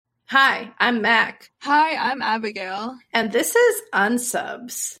Hi, I'm Mac. Hi, I'm Abigail. And this is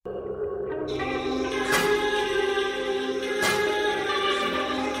Unsubs.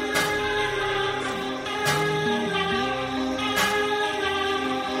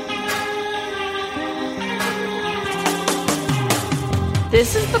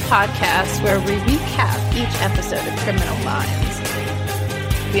 This is the podcast where we recap each episode of Criminal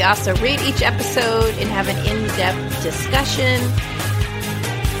Minds. We also rate each episode and have an in-depth discussion.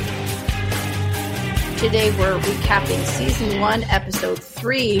 Today we're recapping Season 1, Episode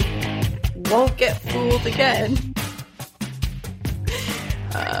 3, Won't Get Fooled Again.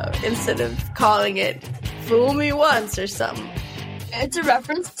 Instead of calling it Fool Me Once or something. It's a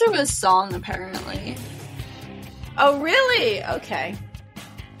reference to a song, apparently. Oh, really? Okay.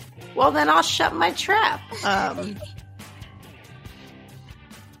 Well, then I'll shut my trap.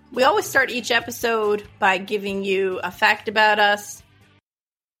 We always start each episode by giving you a fact about us.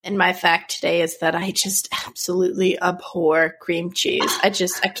 And my fact today is that I just absolutely abhor cream cheese. I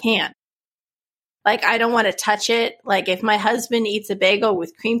can't. Like, I don't want to touch it. Like, if my husband eats a bagel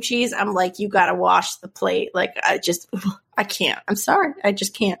with cream cheese, I'm like, you gotta wash the plate. Like, I can't. I'm sorry. I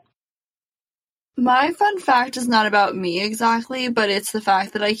just can't. My fun fact is not about me exactly, but it's the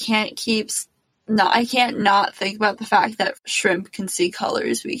fact that I can't not think about the fact that shrimp can see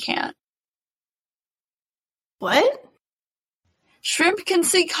colors we can't. What? Shrimp can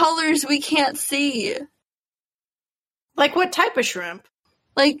see colors we can't see. Like, what type of shrimp?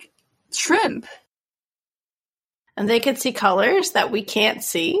 Like, shrimp. And they can see colors that we can't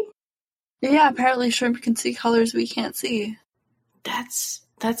see? Yeah, apparently shrimp can see colors we can't see. That's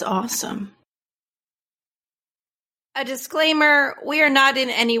awesome. A disclaimer, we are not in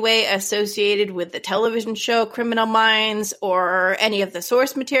any way associated with the television show Criminal Minds or any of the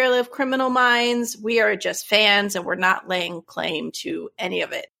source material of Criminal Minds. We are just fans and we're not laying claim to any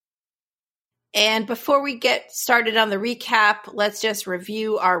of it. And before we get started on the recap, let's just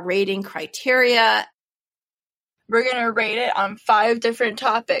review our rating criteria. We're going to rate it on 5 different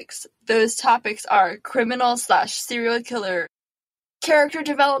topics. Those topics are criminal/serial killer, character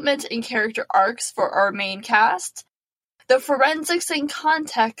development and character arcs for our main cast, the forensics and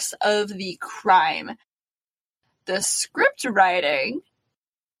context of the crime, the script writing,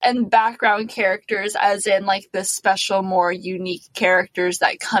 and background characters, as in, like, the special, more unique characters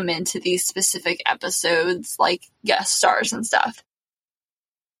that come into these specific episodes, like guest stars and stuff.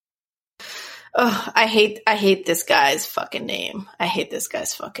 Oh, I hate this guy's fucking name. I hate this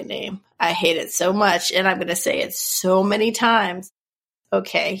guy's fucking name. I hate it so much, and I'm going to say it so many times.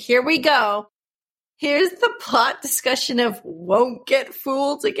 Okay, here we go. Here's the plot discussion of Won't Get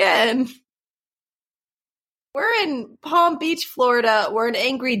Fooled Again. We're in Palm Beach, Florida, where an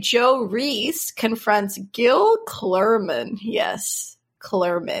angry Joe Reese confronts Gil Clurman. Yes,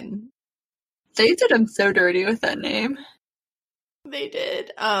 Clurman. They did him so dirty with that name. They did.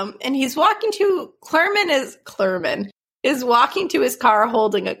 And he's walking to... Clurman is walking to his car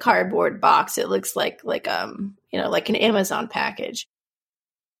holding a cardboard box. It looks like an Amazon package.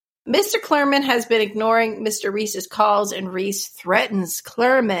 Mr. Clurman has been ignoring Mr. Reese's calls, and Reese threatens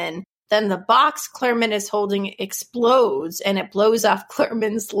Clurman. Then the box Clurman is holding explodes, and it blows off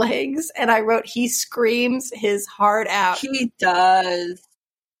Clurman's legs. And I wrote, he screams his heart out. He does.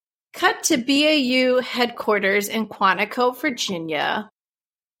 Cut to BAU headquarters in Quantico, Virginia.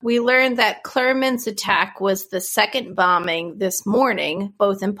 We learned that Clurman's attack was the second bombing this morning,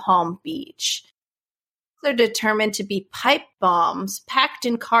 both in Palm Beach. They're determined to be pipe bombs packed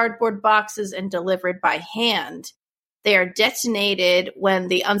in cardboard boxes and delivered by hand. They are detonated when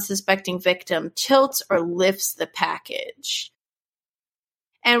the unsuspecting victim tilts or lifts the package.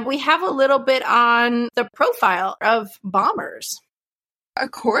 And we have a little bit on the profile of bombers.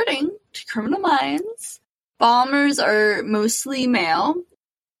 According to Criminal Minds, bombers are mostly male.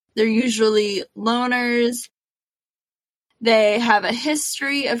 They're usually loners. They have a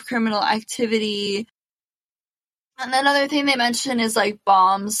history of criminal activity. And another thing they mention is, like,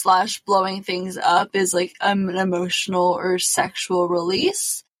 bombs/blowing things up is, like, an emotional or sexual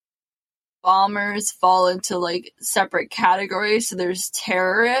release. Bombers fall into, like, separate categories. So there's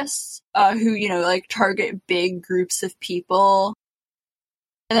terrorists who, like, target big groups of people.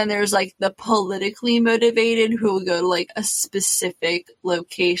 And then there's, like, the politically motivated who will go to, like, a specific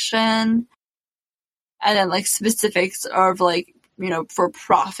location. And then, like, specifics of, like, for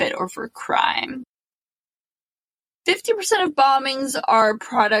profit or for crime. 50% of bombings are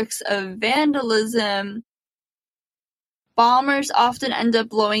products of vandalism. Bombers often end up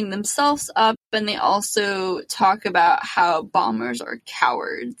blowing themselves up, and they also talk about how bombers are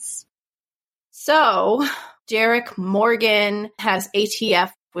cowards. So, Derek Morgan has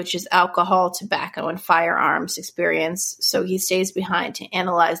ATF which is alcohol, tobacco, and firearms experience. So he stays behind to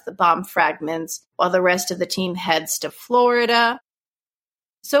analyze the bomb fragments while the rest of the team heads to Florida.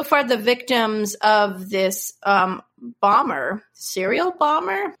 So far, the victims of this bomber, serial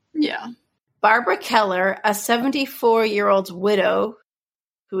bomber? Yeah. Barbara Keller, a 74-year-old widow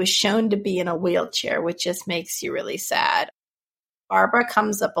who is shown to be in a wheelchair, which just makes you really sad. Barbara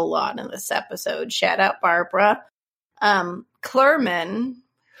comes up a lot in this episode. Shout out Barbara. Clurman,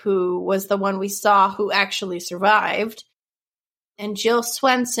 who was the one we saw who actually survived, and Jill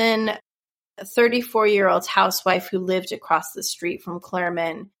Swenson, a 34-year-old housewife who lived across the street from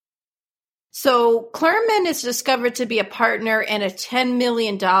Clurman. So Clurman is discovered to be a partner in a $10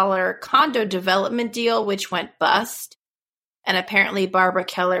 million condo development deal, which went bust. And apparently Barbara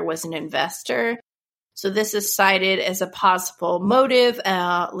Keller was an investor. So this is cited as a possible motive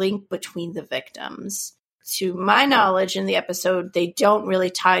link between the victims. To my knowledge, in the episode, they don't really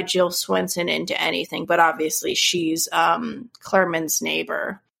tie Jill Swenson into anything, but obviously she's Clurman's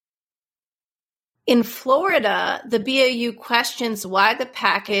neighbor. In Florida, the BAU questions why the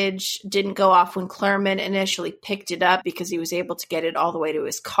package didn't go off when Clurman initially picked it up because he was able to get it all the way to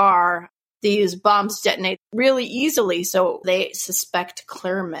his car. These bombs detonate really easily, so they suspect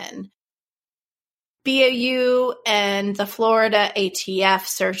Clurman. BAU and the Florida ATF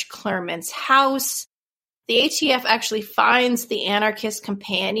search Clurman's house. The ATF actually finds the anarchist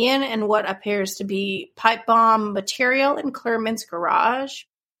companion and what appears to be pipe bomb material in Clurman's garage.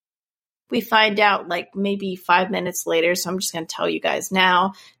 We find out like maybe 5 minutes later, so I'm just going to tell you guys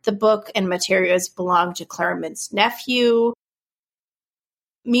now. The book and materials belong to Clurman's nephew.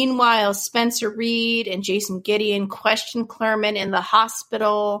 Meanwhile, Spencer Reid and Jason Gideon question Clurman in the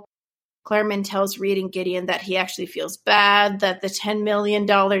hospital. Clurman tells Reid and Gideon that he actually feels bad, that the $10 million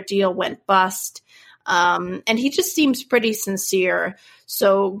deal went bust. And he just seems pretty sincere.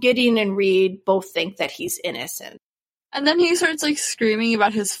 So Gideon and Reid both think that he's innocent. And then he starts like screaming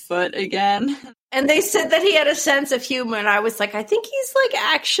about his foot again. And they said that he had a sense of humor, and I was like, I think he's like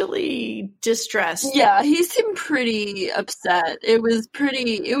actually distressed. Yeah, he seemed pretty upset. It was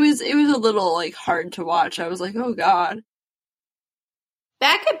a little like hard to watch. I was like, oh God.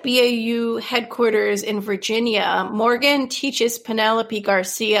 Back at BAU headquarters in Virginia, Morgan teaches Penelope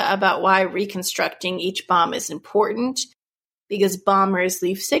Garcia about why reconstructing each bomb is important, because bombers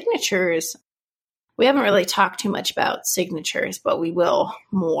leave signatures. We haven't really talked too much about signatures, but we will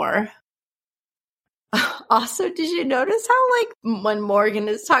more. Also, did you notice how, like, when Morgan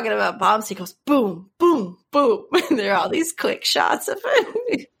is talking about bombs, he goes, boom, boom, boom. And there are all these quick shots of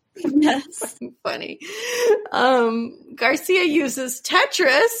it. Yes. Funny. Garcia uses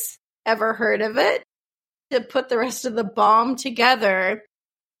Tetris, ever heard of it, to put the rest of the bomb together.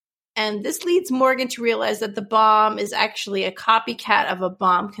 And this leads Morgan to realize that the bomb is actually a copycat of a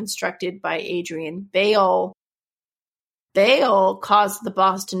bomb constructed by Adrian Bale. Bale caused the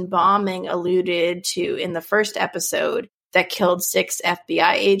Boston bombing alluded to in the first episode that killed 6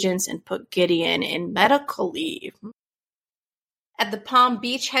 FBI agents and put Gideon in medical leave. At the Palm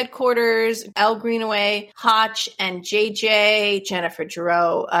Beach headquarters, Elle Greenaway, Hotch, and JJ, Jennifer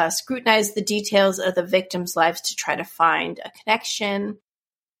Giroux, scrutinized the details of the victims' lives to try to find a connection.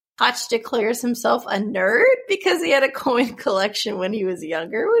 Hotch declares himself a nerd because he had a coin collection when he was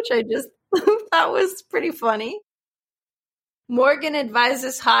younger, which I just thought was pretty funny. Morgan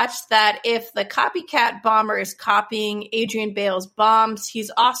advises Hotch that if the copycat bomber is copying Adrian Bale's bombs, he's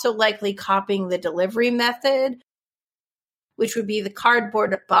also likely copying the delivery method, which would be the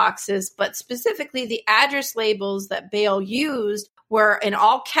cardboard boxes, but specifically the address labels that Bale used were in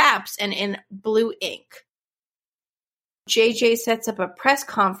all caps and in blue ink. JJ sets up a press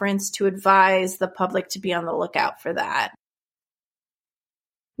conference to advise the public to be on the lookout for that.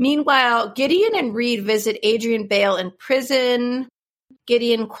 Meanwhile, Gideon and Reid visit Adrian Bale in prison.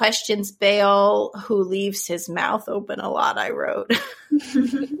 Gideon questions Bale, who leaves his mouth open a lot, I wrote.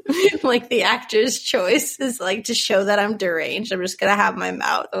 Like the actor's choice is like to show that I'm deranged. I'm just going to have my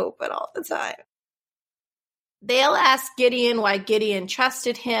mouth open all the time. Bale asks Gideon why Gideon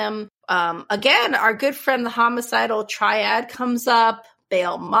trusted him. Again, our good friend, the homicidal triad, comes up.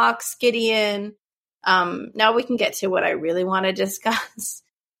 Bale mocks Gideon. Now we can get to what I really want to discuss.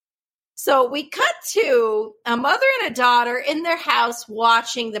 So we cut to a mother and a daughter in their house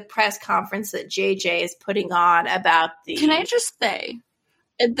watching the press conference that JJ is putting on about the... Can I just say,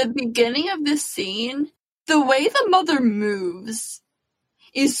 at the beginning of this scene, the way the mother moves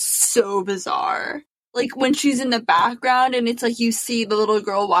is so bizarre. Like, when she's in the background and it's like you see the little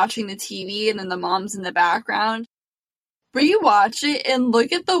girl watching the TV and then the mom's in the background. rewatch it and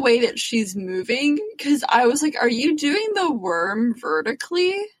look at the way that she's moving, because I was like, are you doing the worm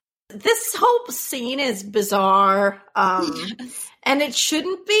vertically? This whole scene is bizarre, Yes. and it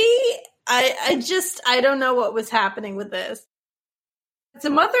shouldn't be. I don't know what was happening with this. It's a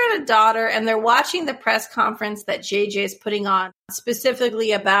mother and a daughter, and they're watching the press conference that JJ is putting on,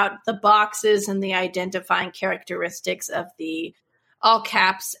 specifically about the boxes and the identifying characteristics of the all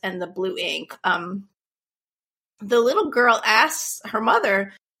caps and the blue ink. The little girl asks her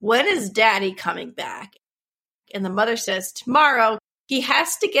mother, when is Daddy coming back? And the mother says, tomorrow. He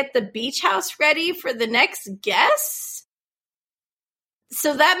has to get the beach house ready for the next guest?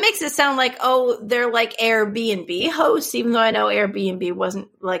 So that makes it sound like, oh, they're like Airbnb hosts, even though I know Airbnb wasn't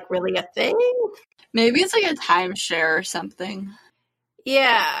like really a thing. Maybe it's like a timeshare or something.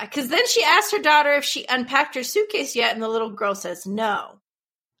 Yeah, because then she asked her daughter if she unpacked her suitcase yet, and the little girl says no.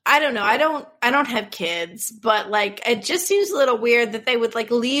 I don't know. I don't have kids, but like it just seems a little weird that they would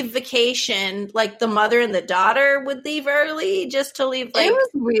like leave vacation, like the mother and the daughter would leave early just to leave. Like, it was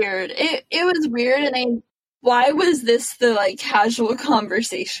weird. It was weird, and why was this the like casual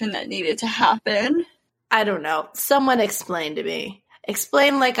conversation that needed to happen? I don't know. Someone explain to me.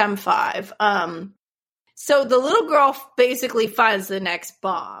 Explain like I'm 5. So the little girl basically finds the next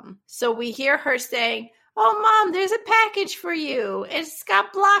bomb. So we hear her saying, oh, Mom, there's a package for you. It's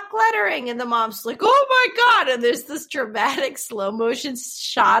got block lettering. And the mom's like, oh, my God. And there's this dramatic slow motion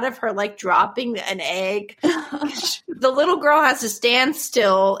shot of her, like, dropping an egg. The little girl has to stand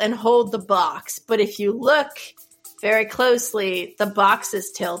still and hold the box. But if you look very closely, the box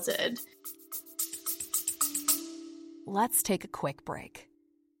is tilted. Let's take a quick break.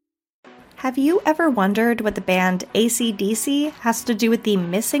 Have you ever wondered what the band AC/DC has to do with the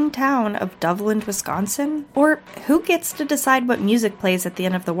missing town of Dublin, Wisconsin? Or who gets to decide what music plays at the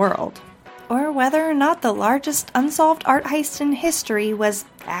end of the world? Or whether or not the largest unsolved art heist in history was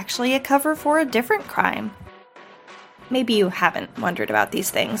actually a cover for a different crime? Maybe you haven't wondered about these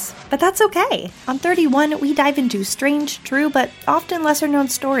things, but that's okay. On 31, we dive into strange, true, but often lesser-known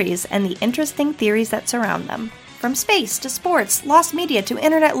stories and the interesting theories that surround them. From space to sports, lost media to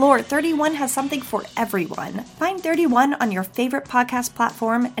internet lore, 31 has something for everyone. Find 31 on your favorite podcast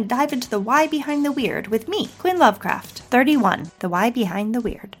platform and dive into the why behind the weird with me, Quinn Lovecraft. 31, the why behind the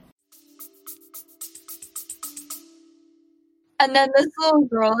weird. And then this little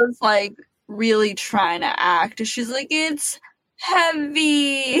girl is like really trying to act. She's like, it's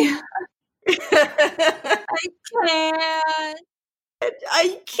heavy. I can't.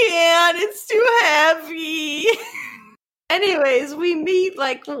 I can't. It's too heavy. Anyways, we meet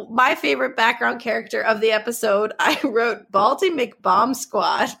like my favorite background character of the episode. I wrote Baldy McBomb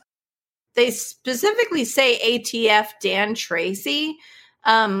Squad. They specifically say ATF Dan Tracy.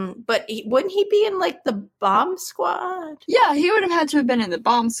 But wouldn't he be in like the bomb squad? Yeah, he would have had to have been in the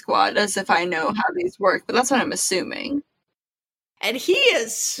bomb squad, as if I know how these work, but that's what I'm assuming. And he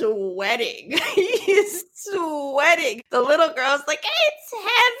is sweating. He is sweating. The little girl's like, it's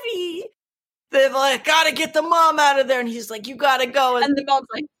heavy. They're like, gotta get the mom out of there. And he's like, you gotta go. And the mom's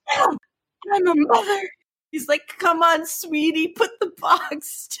like, oh, I'm a mother. He's like, come on, sweetie, put the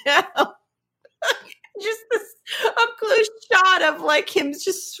box down. Just this up close shot of like him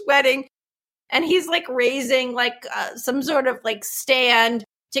just sweating. And he's like raising like some sort of like stand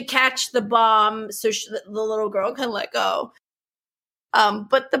to catch the bomb so the little girl can let go.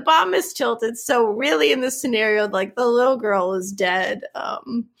 But the bomb is tilted, so really in this scenario, like the little girl is dead.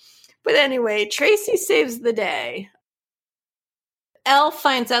 But anyway, Tracy saves the day. Elle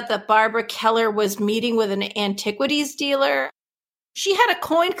finds out that Barbara Keller was meeting with an antiquities dealer. She had a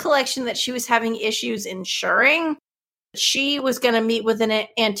coin collection that she was having issues insuring. She was going to meet with an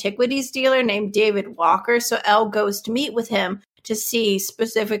antiquities dealer named David Walker, so Elle goes to meet with him to see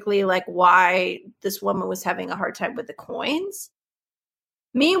specifically like why this woman was having a hard time with the coins.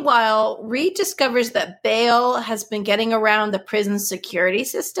 Meanwhile, Reed discovers that Bale has been getting around the prison's security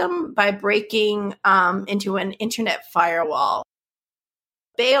system by breaking into an internet firewall.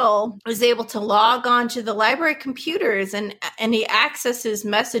 Bale was able to log on to the library computers and he accesses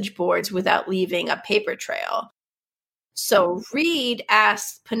message boards without leaving a paper trail. So Reed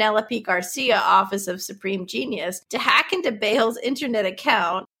asked Penelope Garcia, Office of Supreme Genius, to hack into Bale's internet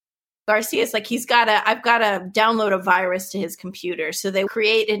account. Garcia's like, I've got to download a virus to his computer. So they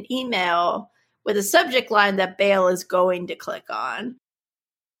create an email with a subject line that Bale is going to click on.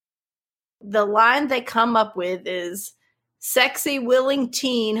 The line they come up with is, sexy, willing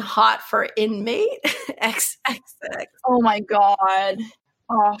teen, hot for inmate, XXX. Oh my God.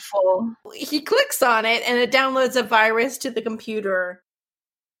 Awful. He clicks on it and it downloads a virus to the computer.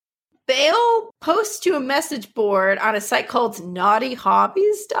 Bale posts to a message board on a site called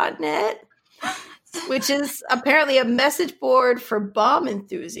naughtyhobbies.net, which is apparently a message board for bomb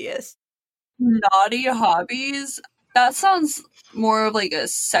enthusiasts. Naughty hobbies? That sounds more of like a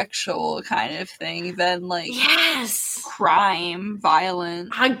sexual kind of thing than like yes, crime, violence.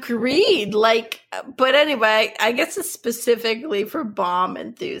 Agreed. Like, but anyway, I guess it's specifically for bomb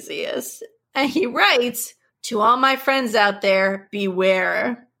enthusiasts. And he writes, "To all my friends out there,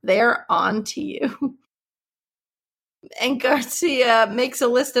 beware. They're on to you." And Garcia makes a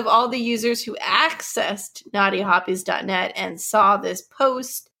list of all the users who accessed naughtyhobbies.net and saw this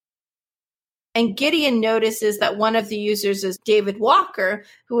post. And Gideon notices that one of the users is David Walker,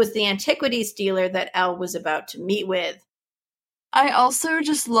 who was the antiquities dealer that Elle was about to meet with. I also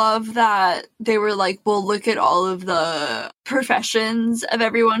just love that they were like, well, look at all of the professions of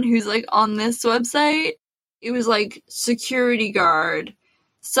everyone who's like on this website. It was like security guard,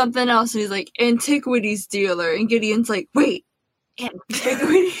 something else, and he's like, antiquities dealer. And Gideon's like, wait,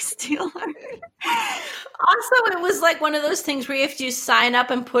 antiquities dealer? Also, it was like one of those things where you have to sign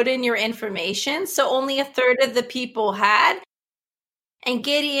up and put in your information. So only a third of the people had. And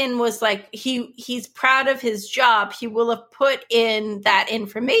Gideon was like, he's proud of his job. He will have put in that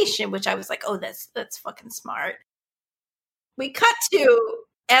information, which I was like, oh, that's fucking smart. We cut to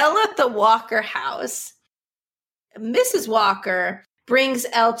Elle at the Walker house. Mrs. Walker brings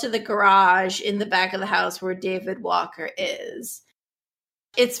Elle to the garage in the back of the house where David Walker is.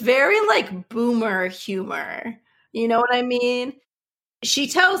 It's very like boomer humor. You know what I mean? She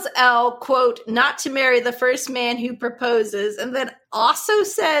tells Elle, quote, not to marry the first man who proposes, and then also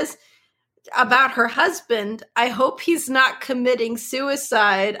says about her husband, I hope he's not committing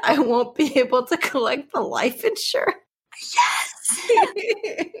suicide. I won't be able to collect the life insurance. Yes!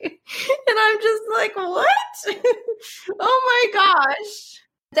 And I'm just like, what? Oh my gosh.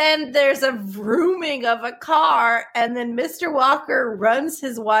 Then there's a vrooming of a car, and then Mr. Walker runs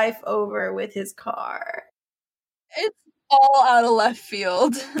his wife over with his car. It's all out of left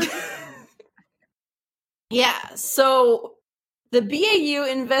field. Yeah, so the BAU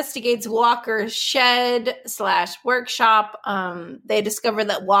investigates Walker's shed/workshop. They discover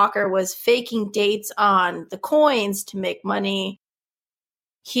that Walker was faking dates on the coins to make money.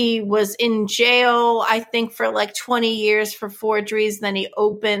 He was in jail, I think, for like 20 years for forgeries. Then he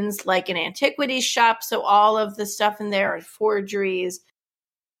opens like an antiquities shop. So all of the stuff in there are forgeries.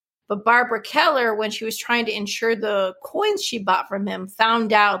 But Barbara Keller, when she was trying to insure the coins she bought from him,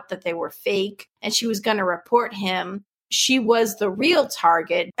 found out that they were fake and she was going to report him. She was the real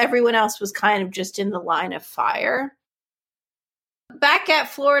target. Everyone else was kind of just in the line of fire. Back at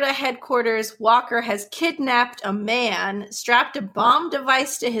Florida headquarters, Walker has kidnapped a man, strapped a bomb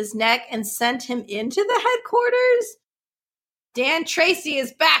device to his neck, and sent him into the headquarters. Dan Tracy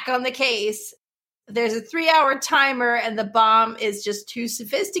is back on the case. There's a 3-hour timer, and the bomb is just too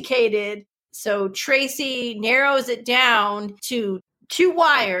sophisticated. So Tracy narrows it down to 2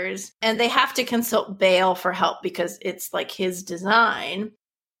 wires, and they have to consult Bale for help because it's like his design.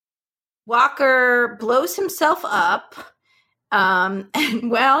 Walker blows himself up. And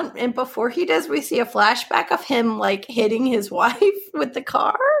before he does, we see a flashback of him like hitting his wife with the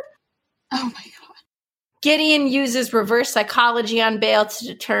car. Oh my God. Gideon uses reverse psychology on Bale to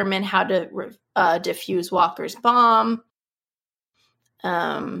determine how to defuse Walker's bomb.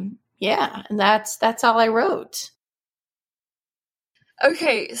 And that's all I wrote.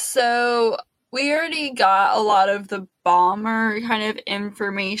 Okay, so we already got a lot of the bomber kind of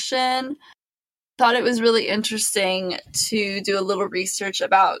information. Thought it was really interesting to do a little research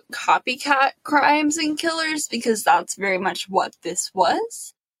about copycat crimes and killers because that's very much what this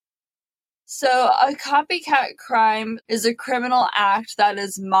was. So a copycat crime is a criminal act that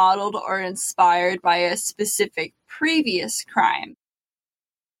is modeled or inspired by a specific previous crime.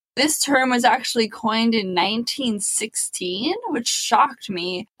 This term was actually coined in 1916, which shocked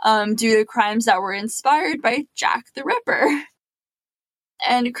me, due to crimes that were inspired by Jack the Ripper.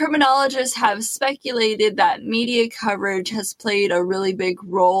 And criminologists have speculated that media coverage has played a really big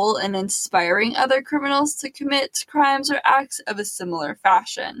role in inspiring other criminals to commit crimes or acts of a similar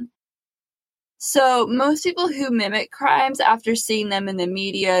fashion. So most people who mimic crimes after seeing them in the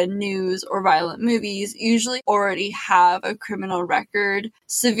media, news, or violent movies usually already have a criminal record,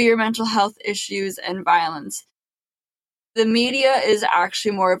 severe mental health issues, and violence. The media is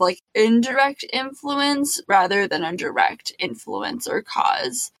actually more of like indirect influence rather than a direct influence or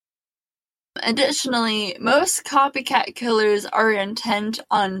cause. Additionally, most copycat killers are intent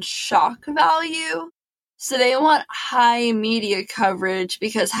on shock value. So they want high media coverage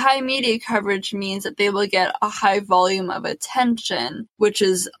because high media coverage means that they will get a high volume of attention, which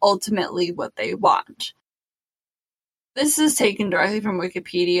is ultimately what they want. This is taken directly from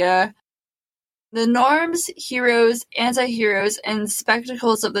Wikipedia. The norms, heroes, anti-heroes, and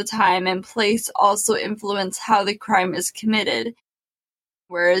spectacles of the time and place also influence how the crime is committed.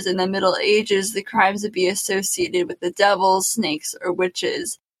 Whereas in the Middle Ages, the crimes would be associated with the devil, snakes, or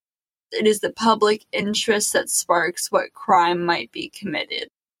witches. It is the public interest that sparks what crime might be committed.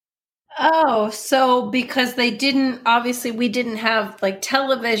 Oh, so because we didn't have like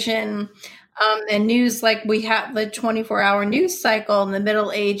television and news like we have the 24-hour news cycle in the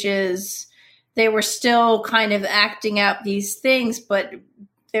Middle Ages, they were still kind of acting out these things, but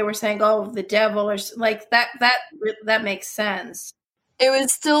they were saying, "Oh, the devil," or like that. That makes sense. It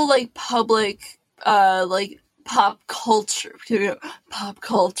was still like public, like pop culture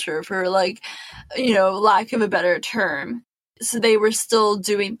for like, lack of a better term. So they were still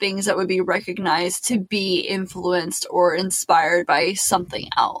doing things that would be recognized to be influenced or inspired by something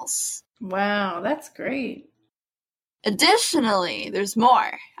else. Wow, that's great. Additionally, there's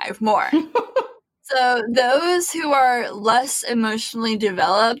more. I have more. So those who are less emotionally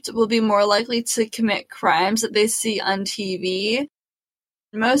developed will be more likely to commit crimes that they see on TV.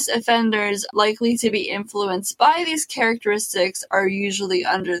 Most offenders likely to be influenced by these characteristics are usually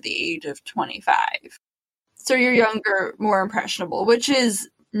under the age of 25. So you're younger, more impressionable, which is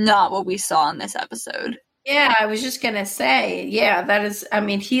not what we saw in this episode. Yeah, I was just going to say, yeah, that is, I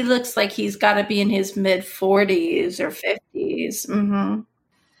mean, he looks like he's got to be in his mid-40s or 50s. Mm-hmm.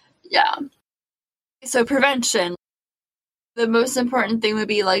 Yeah. So prevention. The most important thing would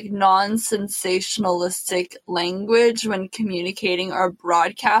be like non-sensationalistic language when communicating or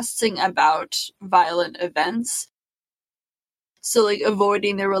broadcasting about violent events. So like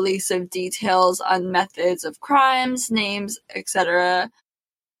avoiding the release of details on methods of crimes, names, etc.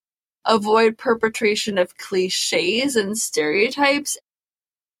 Avoid perpetration of cliches and stereotypes.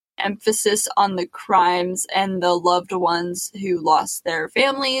 Emphasis on the crimes and the loved ones who lost their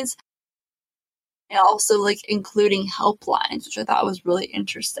families. And also, like, including helplines, which I thought was really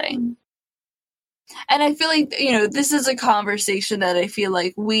interesting. And I feel like, this is a conversation that I feel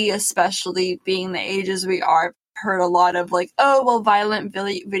like we, especially being the ages we are, heard a lot of, like, oh, well, violent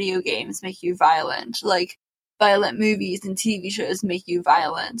video games make you violent. Like, violent movies and TV shows make you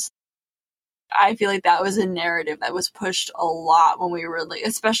violent. I feel like that was a narrative that was pushed a lot when we were, like,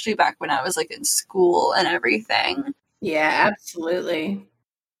 especially back when I was, like, in school and everything. Yeah, absolutely.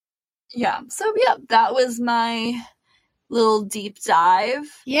 Yeah, so yeah, that was my little deep dive.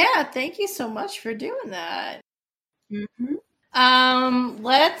 Yeah, thank you so much for doing that. Mm-hmm.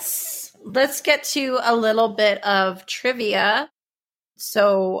 Let's get to a little bit of trivia.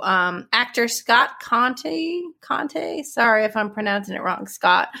 So, actor Scott Conte, sorry if I'm pronouncing it wrong,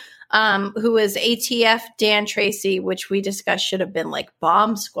 Scott, who is ATF Dan Tracy, which we discussed should have been like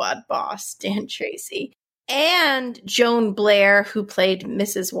Bomb Squad boss Dan Tracy. And Joan Blair, who played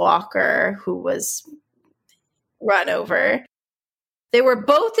Mrs. Walker, who was run over. They were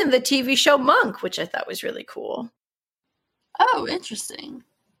both in the TV show Monk, which I thought was really cool. Oh, interesting.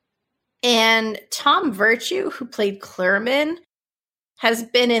 And Tom Virtue, who played Clurman, has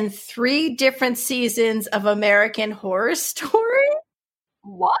been in 3 different seasons of American Horror Story.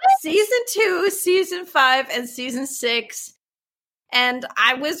 What? Season 2, Season 5, and Season 6. And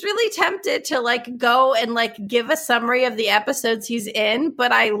I was really tempted to like go and like give a summary of the episodes he's in,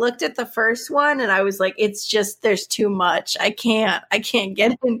 but I looked at the first one and I was like, it's just, there's too much. I can't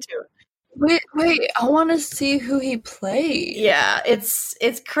get into it. Wait, I want to see who he played. Yeah, it's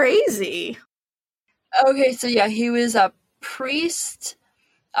crazy. Okay, so yeah, he was a priest,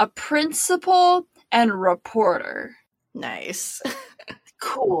 a principal, and reporter. Nice.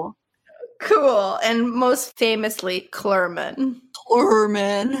 Cool. And most famously, Clurman.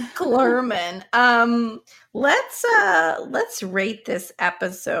 Let's rate this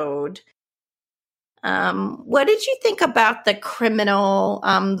episode. What did you think about the criminal,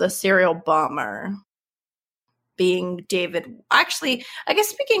 the serial bomber being David? Actually, I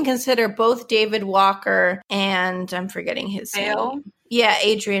guess we can consider both David Walker and I'm forgetting his name. Yeah,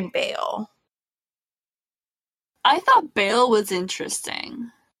 Adrian Bale. I thought Bale was interesting.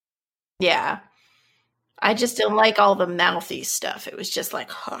 Yeah. I just didn't like all the mouthy stuff. It was just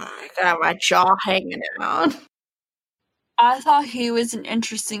like, oh, I got my jaw hanging out. I thought he was an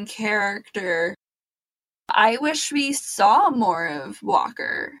interesting character. I wish we saw more of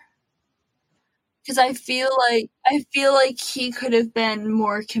Walker. Because I feel like he could have been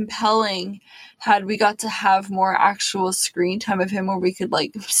more compelling had we got to have more actual screen time of him where we could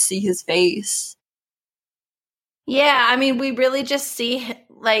like see his face. Yeah, I mean, we really just see,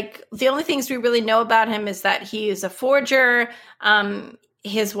 like, the only things we really know about him is that he is a forger.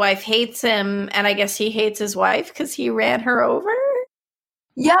 His wife hates him, and I guess he hates his wife because he ran her over.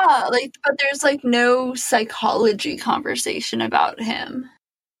 Yeah, like, but there's, like, no psychology conversation about him.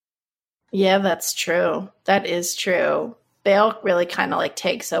 Yeah, that's true. That is true. Bale really kind of, like,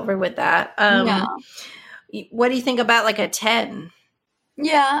 takes over with that. Yeah. What do you think about, like, a 10?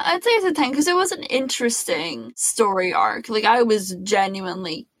 Yeah, I'd say it's a 10 because it was an interesting story arc. Like, I was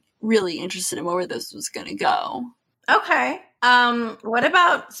genuinely really interested in where this was going to go. Okay. What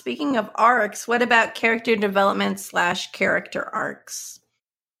about, speaking of arcs, what about character development / character arcs?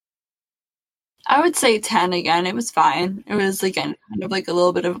 I would say 10 again. It was fine. It was, again, kind of like a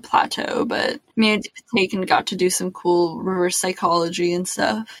little bit of a plateau, but Mandy Patinkin got to do some cool reverse psychology and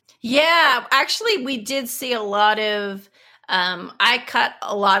stuff. Yeah, actually, we did see a lot of... I cut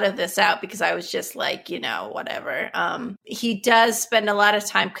a lot of this out because I was just like, whatever. He does spend a lot of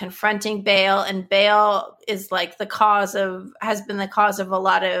time confronting Bale, and Bale is like has been the cause of a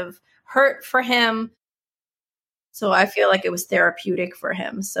lot of hurt for him. So I feel like it was therapeutic for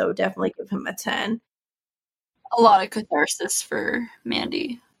him. So definitely give him a 10. A lot of catharsis for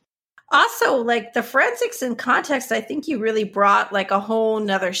Mandy. Also, like, the forensics and context, I think you really brought, like, a whole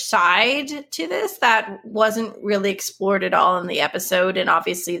nother side to this that wasn't really explored at all in the episode. And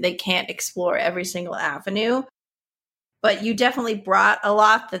obviously they can't explore every single avenue. But you definitely brought a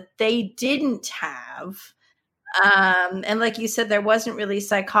lot that they didn't have. And like you said, there wasn't really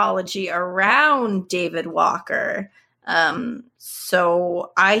psychology around David Walker.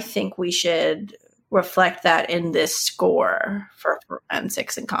 So I think we should reflect that in this score for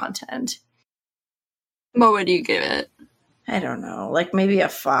forensics and content. What would you give it? I don't know, like maybe a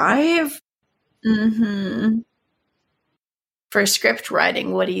 5? Mm-hmm. For script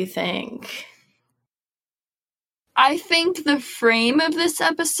writing, what do you think? I think the frame of this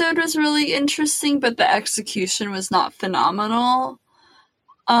episode was really interesting, but the execution was not phenomenal.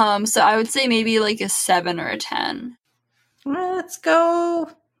 So I would say maybe like a 7 or a 10. Well, let's go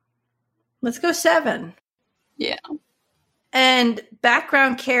 7. Yeah. And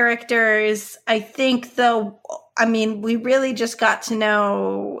background characters, I think, though, I mean, we really just got to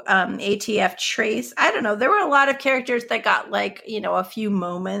know ATF Trace. I don't know. There were a lot of characters that got, like, a few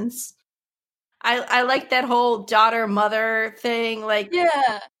moments. I like that whole daughter-mother thing. Like,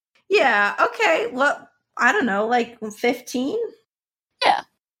 Yeah. Yeah, okay. Well, I don't know, like 15? Yeah.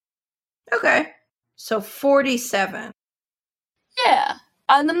 Okay. So 47. Yeah.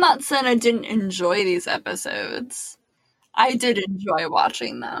 And I'm not saying I didn't enjoy these episodes. I did enjoy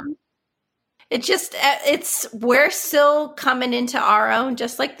watching them. We're still coming into our own,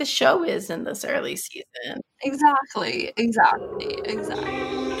 just like the show is in this early season. Exactly.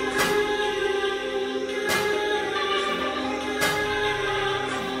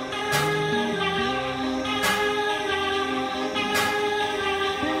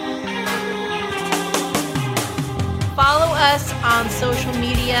 Follow us on social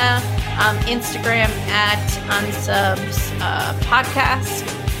media, Instagram at Unsubs Podcast,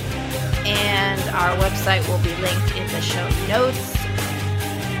 and our website will be linked in the show notes.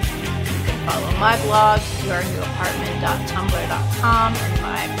 You can follow my blog, yournewapartment.tumblr.com, and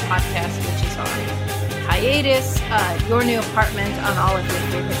my podcast, which is on hiatus, Your New Apartment, on all of your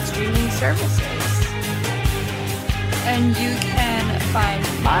favorite streaming services. And you can find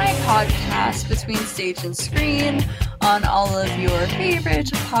my podcast, Between Stage and Screen, on all of your favorite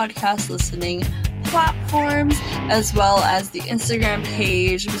podcast listening platforms, as well as the Instagram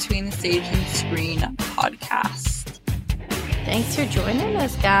page, Between the Stage and Screen Podcast. Thanks for joining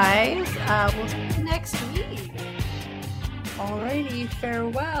us, guys. We'll see you next week. Alrighty,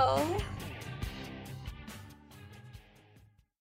 farewell.